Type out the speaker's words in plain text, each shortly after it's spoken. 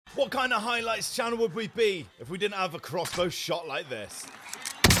What kind of highlights channel would we be if we didn't have a crossbow shot like this?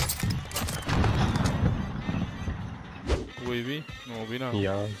 UAV? Não ouvi nada.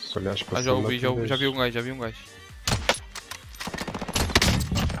 Yeah, se olhares para Já cima, ouvi, tu vês. já vi um gajo, já vi um gajo.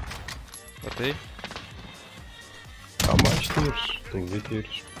 Batei. Há mais tiros, tenho que ver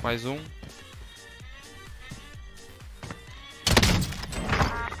tiros. Mais um.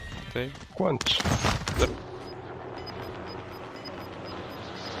 Batei. Quantos?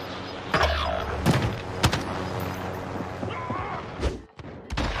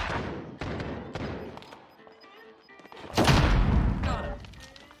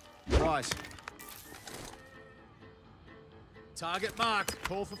 Right. Target marked.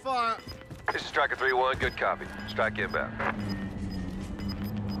 Call for fire. This is Striker 3-1, good copy. Strike inbound.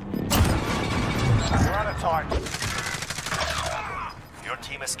 We're out of time. Your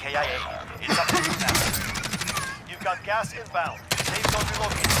team is KIA. It's up to you now. You've got gas inbound. Safe zone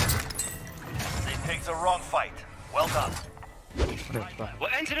relocated. They picked the wrong fight. Well done.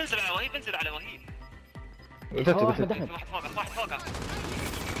 وانزل انزل على وهيب انزل على وهيب واحد فوقه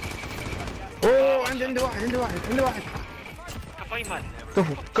اوه عندي واحد كفو ايمن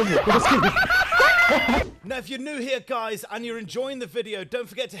Now, if you're new here, guys, and you're enjoying the video, don't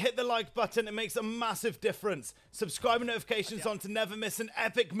forget to hit the like button. It makes a massive difference. Subscribe and notifications on to never miss an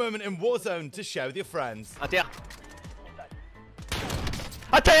epic moment in Warzone to share with your friends.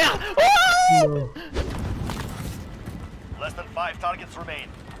 Less than 5 targets remain.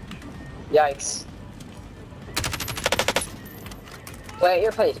 Yikes. Play at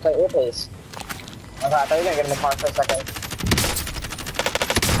your pace, play at your pace. Okay, I thought you were gonna get in the car for a second.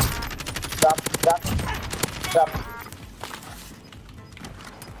 Drop.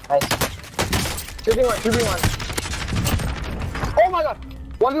 Nice. 2v1. Oh my god!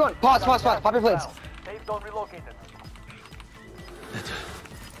 1v1. Pause. Pop your plates. Safe zone relocated.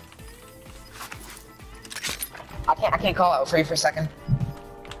 I can't call out for you for a second.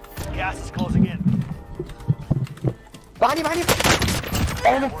 Gas is closing in. Behind you!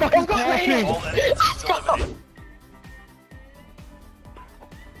 Oh my fucking god! All enemies eliminated.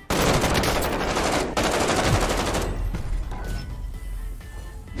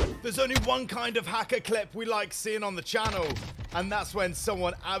 There's only one kind of hacker clip we like seeing on the channel, and that's when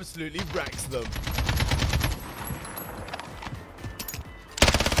someone absolutely wrecks them.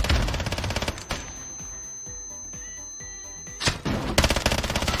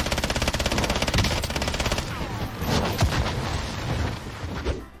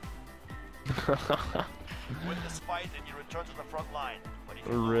 Win this fight and you return to the front line. But if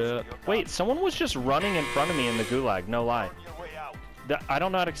you lose, you're done. Wait, someone was just running in front of me in the gulag, no lie. Earn your way out. I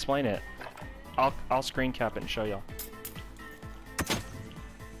don't know how to explain it. I'll screen cap it and show y'all.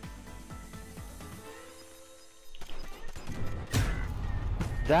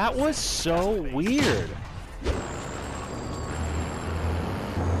 That was so weird.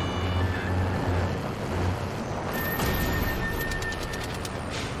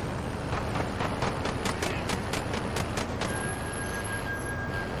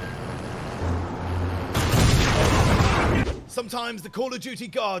 Sometimes the Call of Duty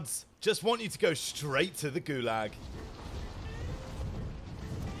gods just want you to go straight to the gulag.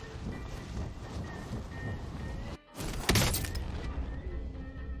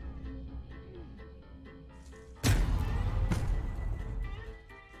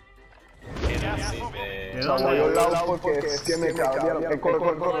 No voy a un lado porque es que me cabrearon.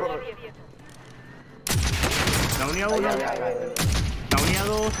 Corre. La unidad 1. La unidad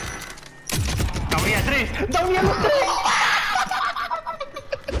 2. La unidad 3. La unidad 3.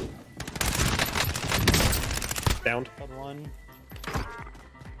 Downed. One.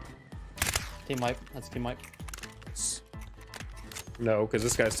 Team wipe. That's team wipe. No, because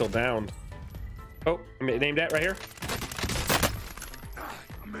this guy's still downed. Oh, I'm aimed at right here.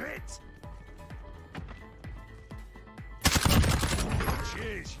 I'm hit.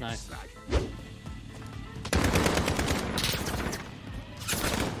 Cheers. Nice.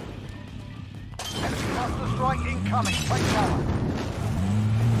 Cluster strike incoming. Take cover.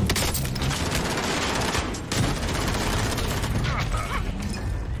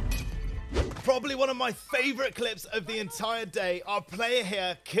 Probably one of my favorite clips of the entire day. Our player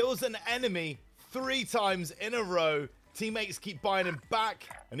here kills an enemy 3 times in a row. Teammates keep buying him back,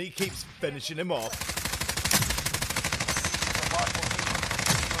 and he keeps finishing him off.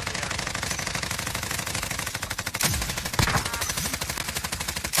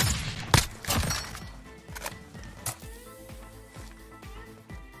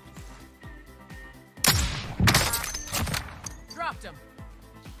 Dropped him.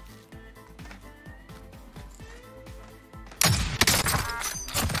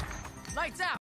 Lights out.